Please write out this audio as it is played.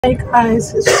Hey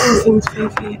guys, it's All Things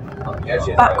Fifi,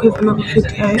 back with another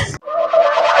video.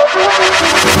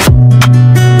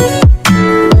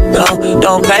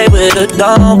 Don't play with it,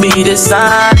 don't be the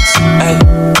signs.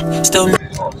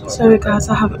 Sorry guys,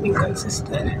 I haven't been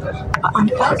consistent, but I'm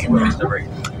back now.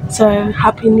 So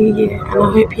happy New Year, and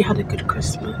I hope you had a good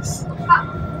Christmas.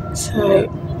 So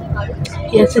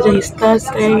yeah, today is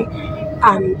Thursday,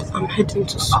 and I'm heading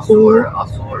to school.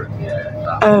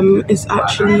 It's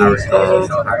actually the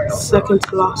second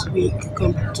to last week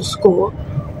going back to school,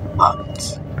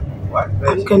 but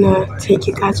I'm gonna take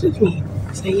you guys with me.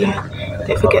 So yeah,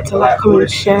 don't forget to like, comment,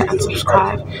 share and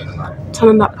subscribe. Turn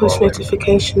on that post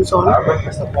notifications on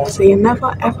so you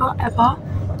never ever ever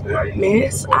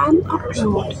miss an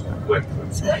upload.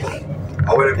 So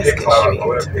let's get straight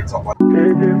into it.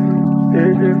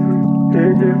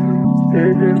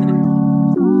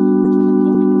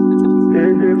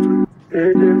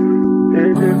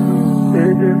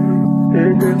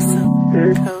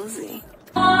 Cozy.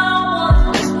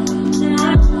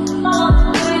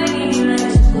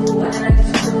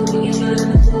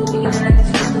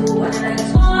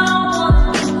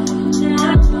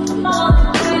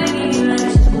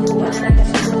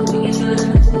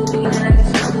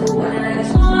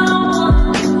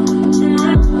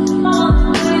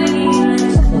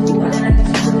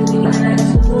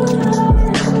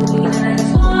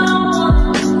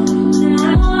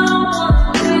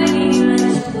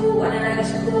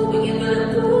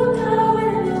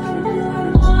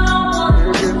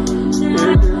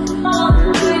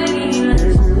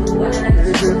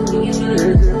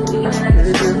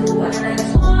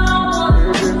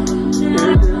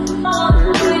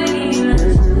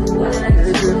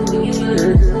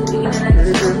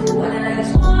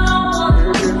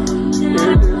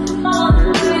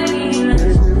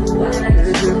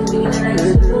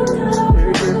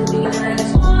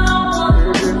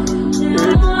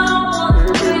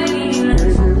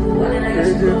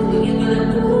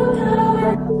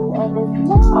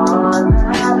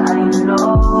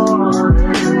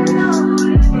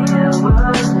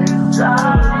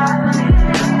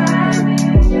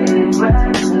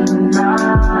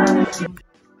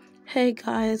 Hey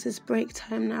guys, it's break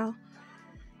time now.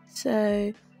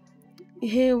 So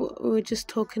here we're just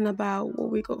talking about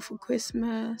what we got for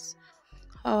Christmas,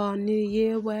 how our new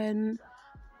year went,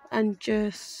 and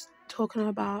just talking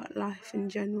about life in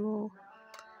general.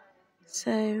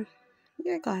 So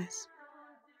yeah guys.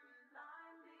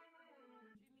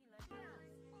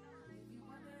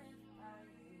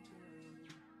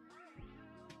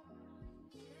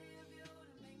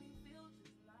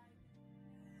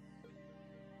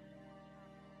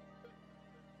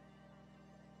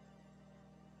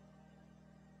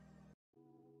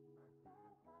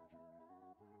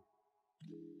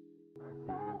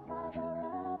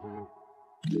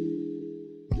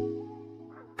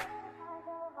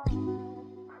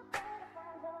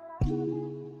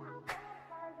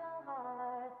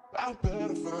 I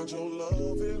better find your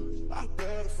loving, I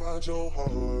better find your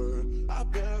heart. I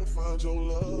better find your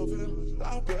loving,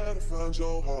 I better find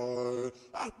your heart.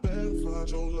 I better find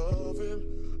your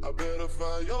loving, I better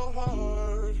find your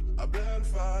heart. I bet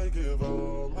if I give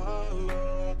all my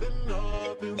love, then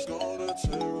nothing's gonna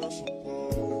tear us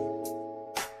apart.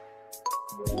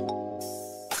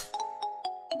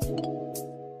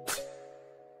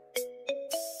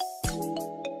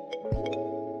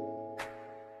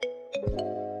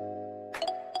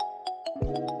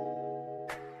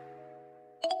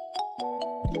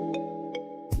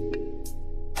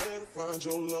 Find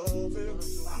your loving,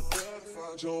 I better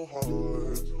find your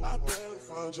heart. I better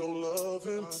find your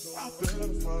loving, I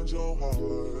better find your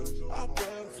heart. I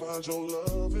better find your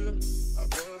loving, I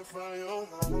better find your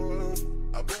heart.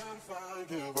 I better if I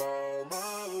give all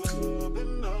my love,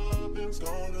 then nothing's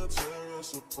gonna tear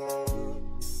us apart.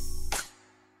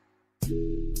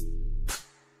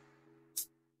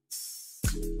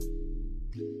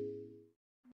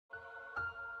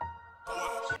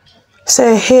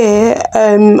 So here,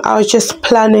 I was just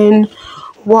planning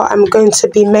what I'm going to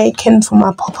be making for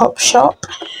my pop-up shop.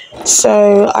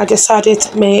 So I decided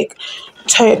to make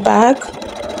tote bag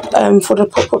for the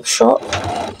pop-up shop.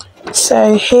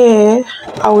 So here,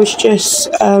 I was just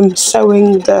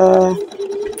sewing the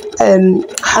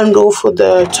handle for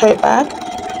the tote bag.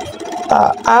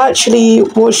 I actually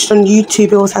watched on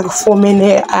YouTube, it was like a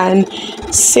 4-minute and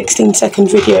 16-second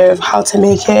video of how to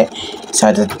make it. So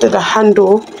I did a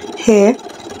handle here.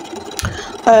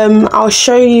 I'll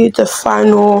show you the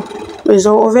final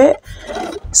result of it.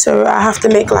 So I have to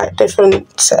make like different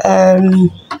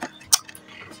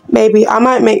maybe I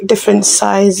might make different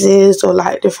sizes or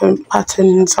like different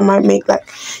patterns. I might make like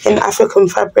in African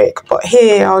fabric, but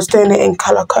here I was doing it in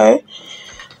Calico.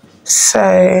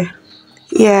 So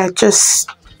yeah, just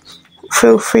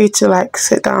feel free to like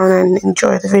sit down and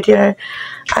enjoy the video,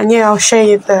 and yeah, I'll show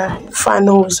you the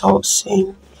final results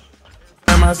soon.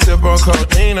 I sip on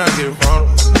cocaine, I get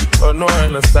vulnerable.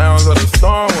 Annoying the sounds of the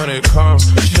storm when it comes.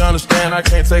 She understand I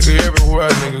can't take her everywhere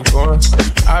a nigga going.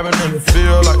 I've been in the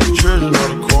field like the children of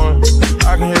the corn.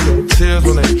 I can hear the tears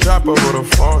when they drop over the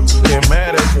phone. Get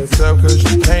mad at yourself cause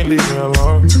you can't leave me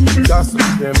alone. Gossip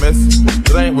and messy,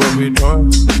 it ain't what we doing.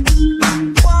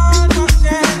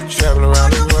 Traveling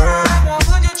around the world,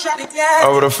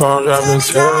 over the phone dropping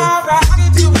tears.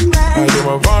 I get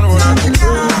my vulnerable when I can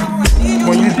feel.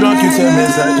 When you drunk, you tell me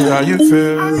exactly how you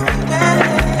feel.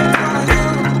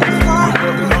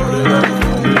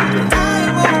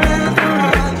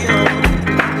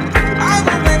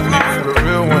 The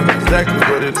real one, exactly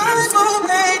what it is.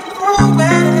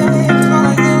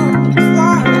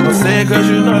 I'll say it cause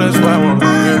you know that's why I want to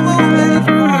hear.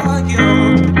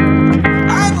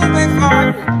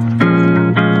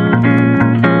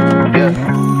 Yeah,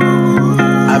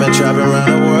 I've been trapping around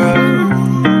the world.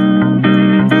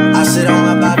 Sit on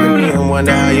my balcony and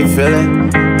wonder how you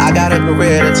feeling. I got a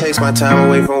career that takes my time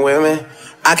away from women.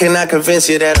 I cannot convince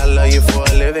you that I love you for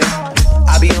a living.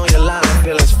 I be on your line,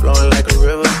 feelings flowing like a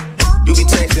river. You be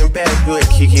texting back, you and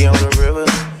Kiki on the river.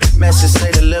 Message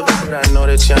say deliver, but I know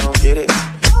that y'all don't get it.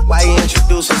 Why you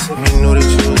introduce us if you knew that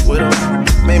you was with him?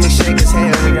 Made me shake his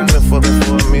hand, we got been fucking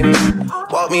for a minute.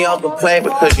 Walk me off the plane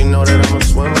because you know that I'm a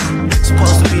swimmer.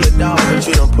 Supposed to be a dog, but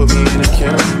you done put me in a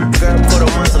kennel. Girl, put a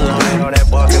muzzle on it, all that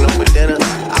barking over dinner.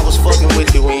 I was fucking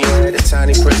with you when you had a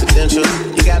tiny presidential.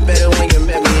 You got better when you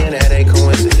met me, and that ain't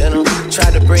coincidental.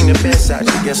 Tried to bring the best out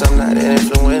you, guess I'm not that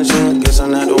influential. Guess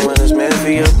I'm not the one that's meant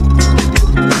for you.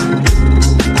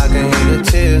 I can hear the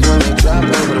tears when they drop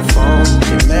over the phone.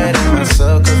 Get mad at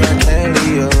myself cause I can't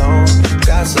leave you alone.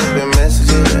 Gossip and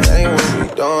messages, that ain't what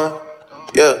we doing.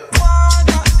 Yeah.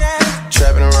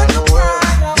 Trapping around the world.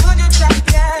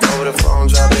 Over the phone,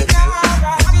 drop it.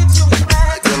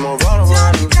 I get more vulnerable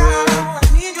how you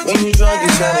feel. When you drunk, you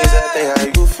tell me exactly how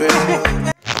you feel.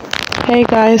 Hey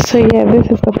guys, so yeah, this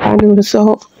is the final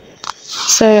result.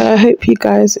 So I hope you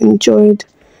guys enjoyed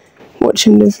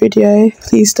watching the video.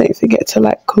 Please don't forget to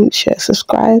like, comment, share,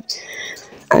 subscribe,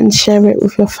 and share it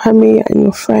with your family and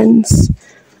your friends.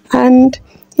 And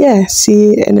yeah,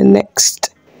 see you in the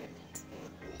next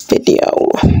video.